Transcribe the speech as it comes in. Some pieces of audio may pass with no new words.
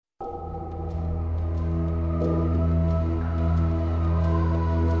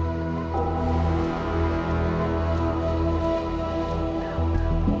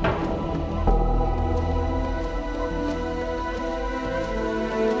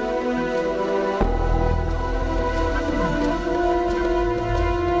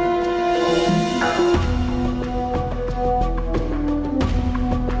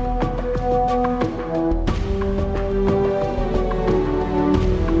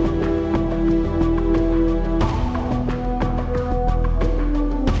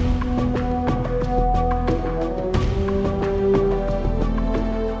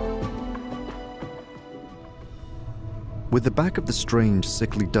With the back of the strange,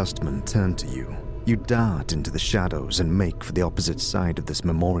 sickly dustman turned to you, you dart into the shadows and make for the opposite side of this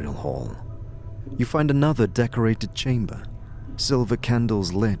memorial hall. You find another decorated chamber. Silver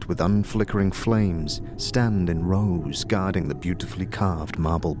candles lit with unflickering flames stand in rows guarding the beautifully carved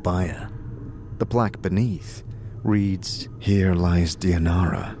marble bier. The plaque beneath reads, "Here lies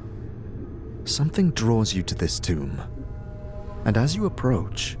Deionarra." Something draws you to this tomb, and as you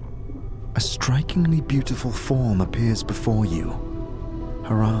approach, a strikingly beautiful form appears before you.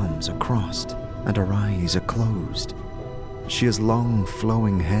 Her arms are crossed and her eyes are closed. She has long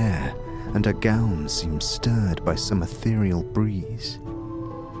flowing hair, and her gown seems stirred by some ethereal breeze.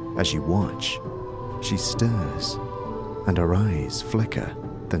 As you watch, she stirs, and her eyes flicker,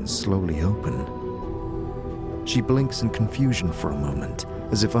 then slowly open. She blinks in confusion for a moment,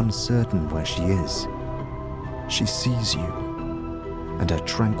 as if uncertain where she is. She sees you, and her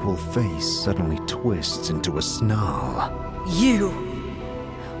tranquil face suddenly twists into a snarl. You!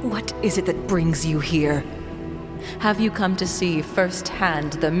 What is it that brings you here? Have you come to see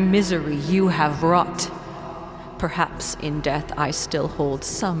firsthand the misery you have wrought? Perhaps in death I still hold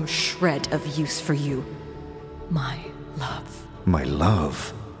some shred of use for you, my love. My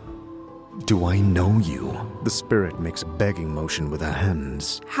love? Do I know you? The spirit makes a begging motion with her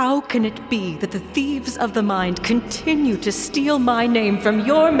hands. How can it be that the thieves of the mind continue to steal my name from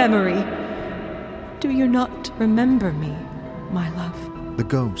your memory? Do you not remember me, my love? The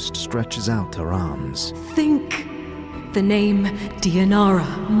ghost stretches out her arms. Think. The name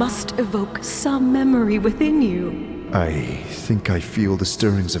Deionarra must evoke some memory within you. I think I feel the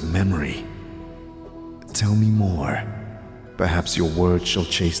stirrings of memory. Tell me more. Perhaps your words shall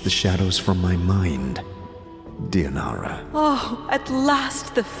chase the shadows from my mind. Deionarra. Oh, at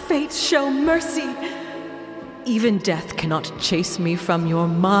last the fates show mercy. Even death cannot chase me from your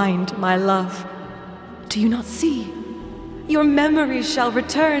mind, my love. Do you not see? Your memories shall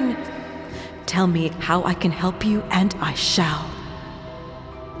return. Tell me how I can help you, and I shall.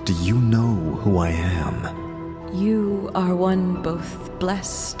 Do you know who I am? You are one both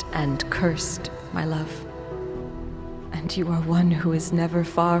blessed and cursed, my love. And you are one who is never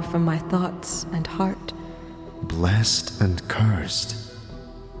far from my thoughts and heart. Blessed and cursed?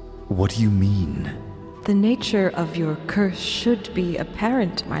 What do you mean? The nature of your curse should be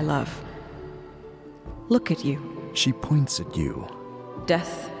apparent, my love. Look at you. She points at you.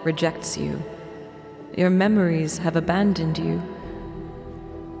 Death rejects you. Your memories have abandoned you.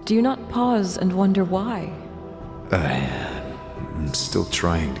 Do you not pause and wonder why? I'm still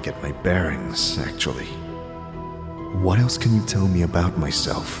trying to get my bearings, actually. What else can you tell me about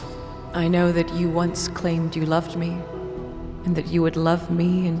myself? I know that you once claimed you loved me, and that you would love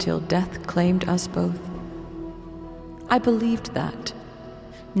me until death claimed us both. I believed that,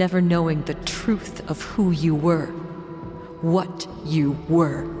 never knowing the truth of who you were, what you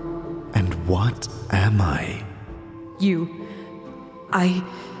were. And what am I? I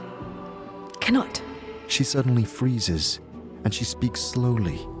cannot. She suddenly freezes, and she speaks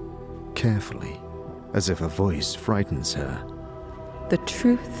slowly, carefully, as if her voice frightens her. The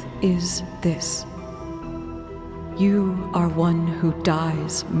truth is this. You are one who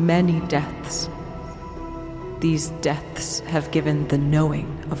dies many deaths. These deaths have given the knowing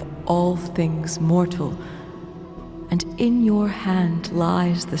of all things mortal, and in your hand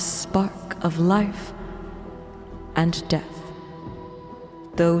lies the spark of life and death.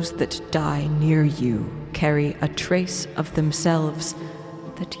 Those that die near you carry a trace of themselves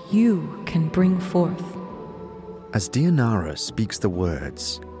that you can bring forth. As Deionarra speaks the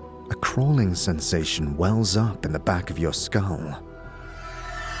words, a crawling sensation wells up in the back of your skull.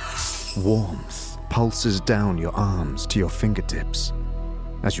 Warmth pulses down your arms to your fingertips.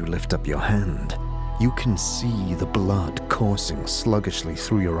 As you lift up your hand, you can see the blood coursing sluggishly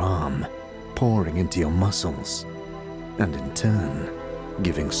through your arm, pouring into your muscles, and in turn,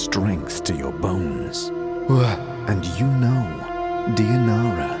 giving strength to your bones. And you know,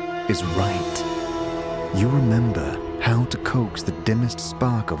 Deionarra is right. You remember how to coax the dimmest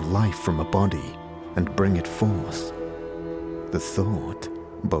spark of life from a body and bring it forth. The thought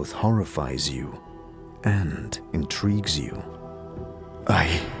both horrifies you and intrigues you.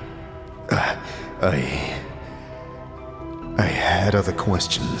 I had other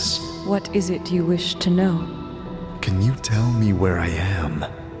questions. What is it you wish to know? Can you tell me where I am?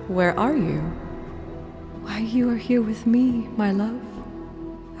 Where are you? Why, you are here with me, my love.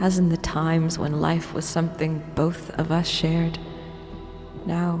 As in the times when life was something both of us shared.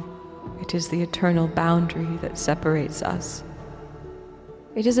 Now, it is the eternal boundary that separates us.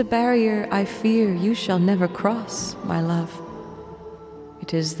 It is a barrier I fear you shall never cross, my love.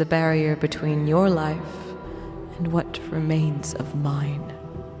 It is the barrier between your life and what remains of mine.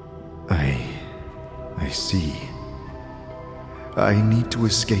 I see. I need to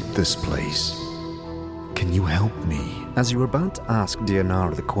escape this place. Can you help me? As you are about to ask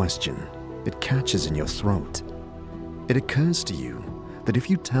Deionarra the question, it catches in your throat. It occurs to you that if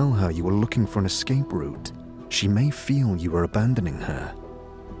you tell her you are looking for an escape route, she may feel you are abandoning her.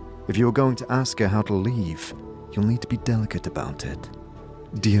 If you are going to ask her how to leave, you'll need to be delicate about it.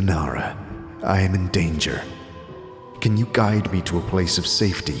 Deionarra, I am in danger. Can you guide me to a place of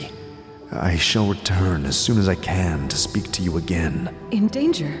safety? I shall return as soon as I can to speak to you again. In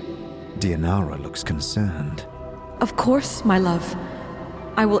danger? Deionarra looks concerned. Of course, my love.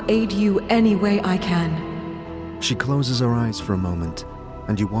 I will aid you any way I can. She closes her eyes for a moment,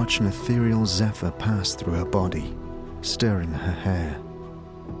 and you watch an ethereal zephyr pass through her body, stirring her hair.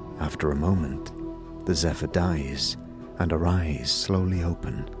 After a moment, the zephyr dies, and her eyes slowly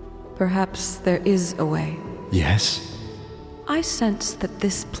open. Perhaps there is a way. Yes? I sense that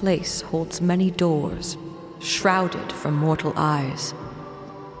this place holds many doors, shrouded from mortal eyes.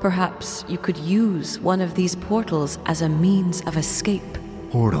 Perhaps you could use one of these portals as a means of escape.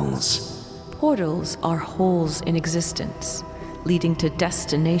 Portals? Portals are holes in existence, leading to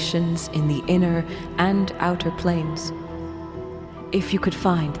destinations in the inner and outer planes. If you could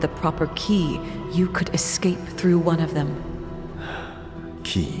find the proper key, you could escape through one of them.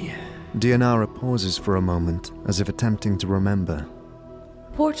 Key. Deionarra pauses for a moment, as if attempting to remember.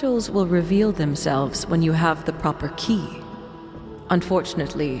 Portals will reveal themselves when you have the proper key.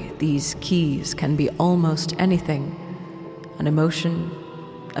 Unfortunately, these keys can be almost anything. An emotion,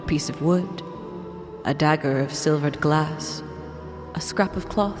 a piece of wood, a dagger of silvered glass, a scrap of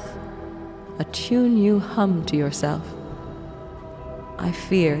cloth, a tune you hum to yourself. I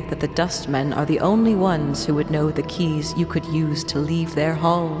fear that the dustmen are the only ones who would know the keys you could use to leave their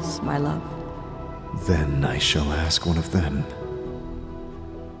halls, my love. Then I shall ask one of them.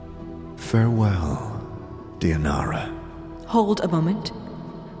 Farewell, Deionarra. Hold a moment.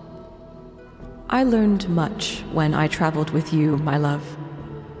 I learned much when I traveled with you, my love.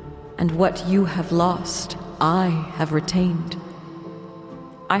 And what you have lost, I have retained.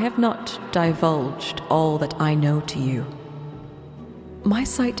 I have not divulged all that I know to you. My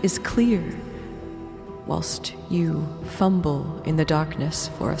sight is clear, whilst you fumble in the darkness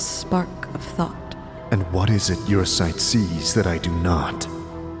for a spark of thought. And what is it your sight sees that I do not?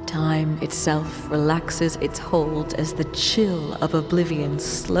 Time itself relaxes its hold as the chill of oblivion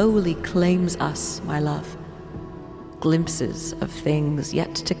slowly claims us, my love. Glimpses of things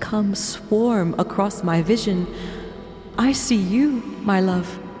yet to come swarm across my vision. I see you, my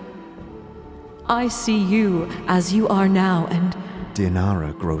love. I see you as you are now, and...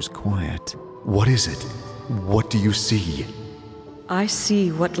 Deionarra grows quiet. What is it? What do you see? I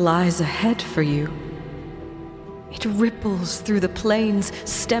see what lies ahead for you. It ripples through the plains,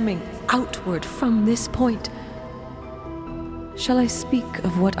 stemming outward from this point. Shall I speak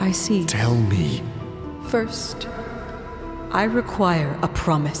of what I see? Tell me. First, I require a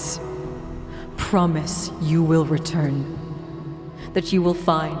promise. Promise you will return. That you will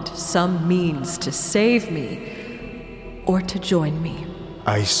find some means to save me or to join me.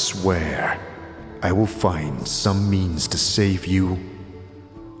 I swear, I will find some means to save you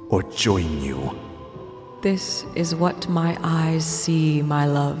or join you. This is what my eyes see, my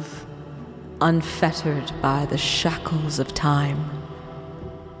love, unfettered by the shackles of time.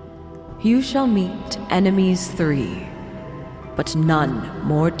 You shall meet enemies 3, but none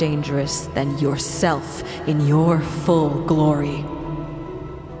more dangerous than yourself in your full glory.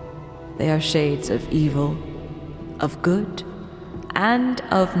 They are shades of evil, of good, and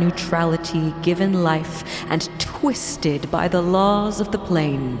of neutrality given life and twisted by the laws of the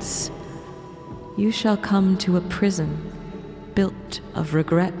plains. You shall come to a prison built of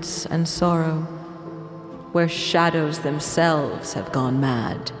regrets and sorrow, where shadows themselves have gone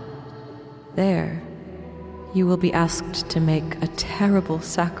mad. There, you will be asked to make a terrible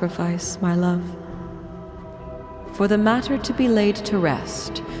sacrifice, my love. For the matter to be laid to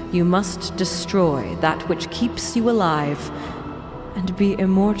rest, you must destroy that which keeps you alive and be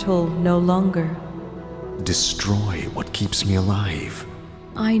immortal no longer. Destroy what keeps me alive.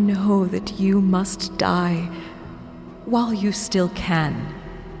 I know that you must die while you still can.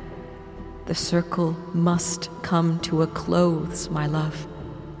 The circle must come to a close, my love.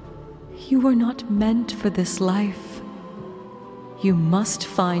 You were not meant for this life. You must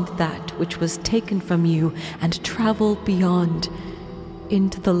find that which was taken from you and travel beyond,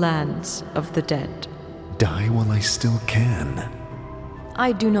 into the lands of the dead. Die while I still can.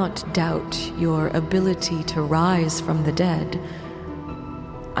 I do not doubt your ability to rise from the dead.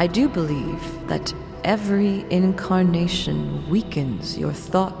 I do believe that every incarnation weakens your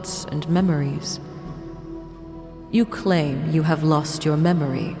thoughts and memories. You claim you have lost your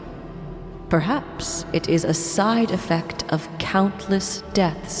memory. Perhaps it is a side effect of countless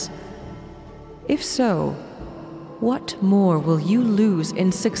deaths. If so, what more will you lose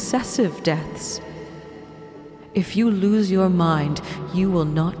in successive deaths? If you lose your mind, you will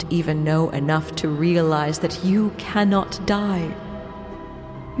not even know enough to realize that you cannot die.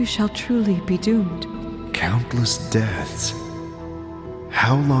 You shall truly be doomed. Countless deaths.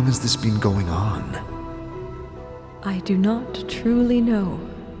 How long has this been going on? I do not truly know,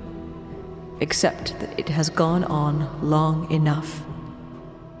 except that it has gone on long enough.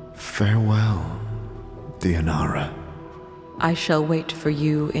 Farewell, Deionarra. I shall wait for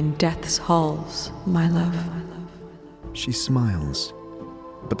you in death's halls, my love. She smiles,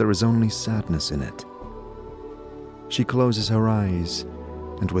 but there is only sadness in it. She closes her eyes,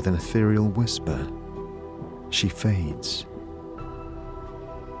 and with an ethereal whisper, she fades.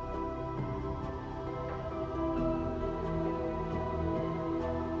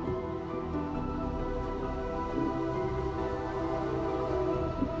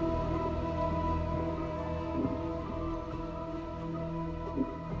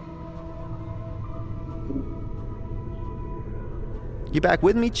 You back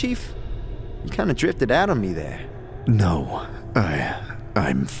with me, Chief? You kind of drifted out on me there. No,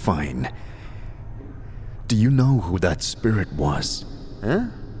 I'm fine. Do you know who that spirit was? Huh?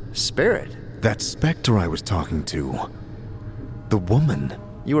 Spirit? That specter I was talking to. The woman.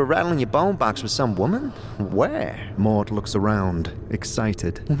 You were rattling your bone box with some woman? Where? Maud looks around,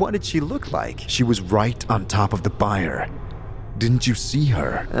 excited. What did she look like? She was right on top of the byre. Didn't you see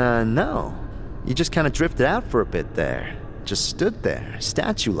her? No. You just kind of drifted out for a bit there. Just stood there,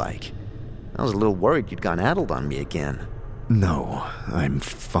 statue-like. I was a little worried you'd gone addled on me again. No, I'm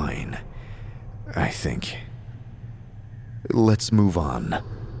fine. I think. Let's move on.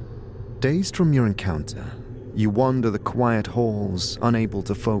 Dazed from your encounter, you wander the quiet halls, unable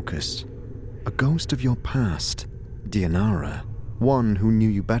to focus. A ghost of your past, Deionarra, one who knew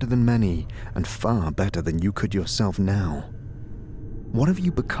you better than many, and far better than you could yourself now. What have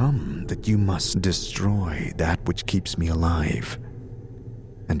you become that you must destroy that which keeps me alive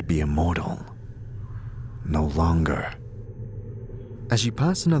and be immortal? No longer. As you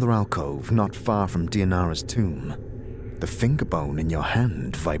pass another alcove not far from Deionarra's tomb, the finger bone in your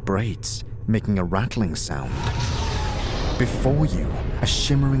hand vibrates, making a rattling sound. Before you, a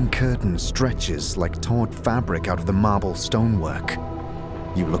shimmering curtain stretches like taut fabric out of the marble stonework.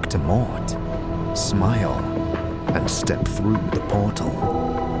 You look to Maud, smile, and step through the portal.